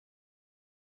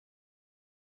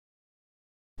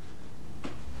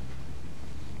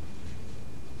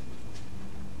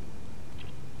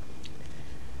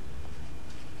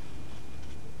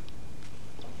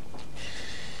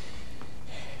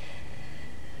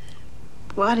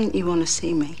Why didn't you want to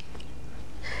see me?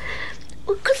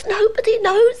 Well, 'cause nobody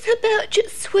knows about you,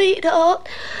 sweetheart.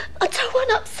 I don't want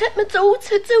to upset my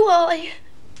daughter, do I?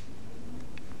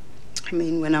 I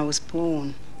mean, when I was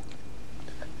born.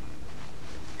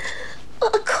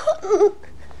 But I couldn't.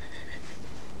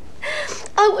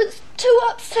 I was too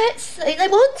upset, see. They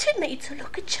wanted me to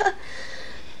look at you.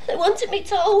 They wanted me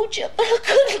to hold you, but I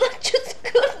couldn't. I just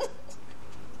couldn't.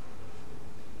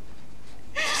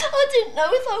 I didn't know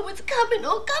if I was coming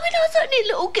or going. I was only a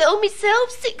little girl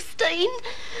myself, 16.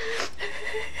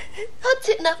 I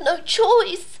didn't have no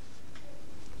choice.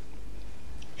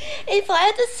 If I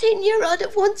had seen you, I'd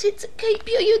have wanted to keep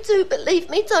you. You do believe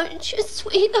me, don't you,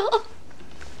 sweetheart?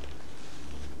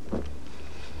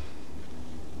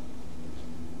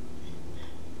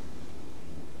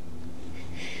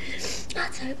 I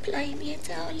don't blame you,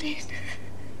 darling.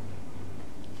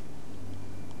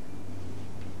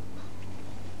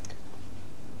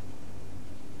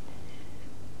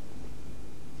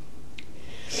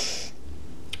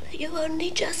 You only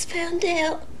just found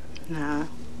out? No.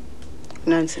 I've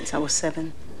known since I was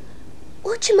 7.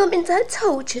 What, your mum and dad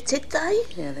told you, did they?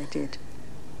 Yeah, they did.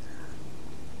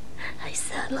 They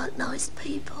sound like nice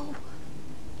people.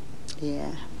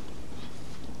 Yeah.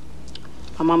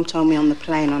 My mum told me on the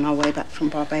plane on our way back from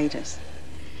Barbados.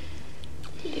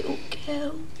 Little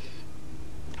girl.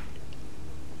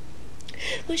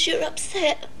 Was you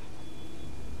upset?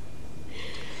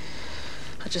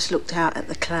 I just looked out at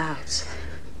the clouds.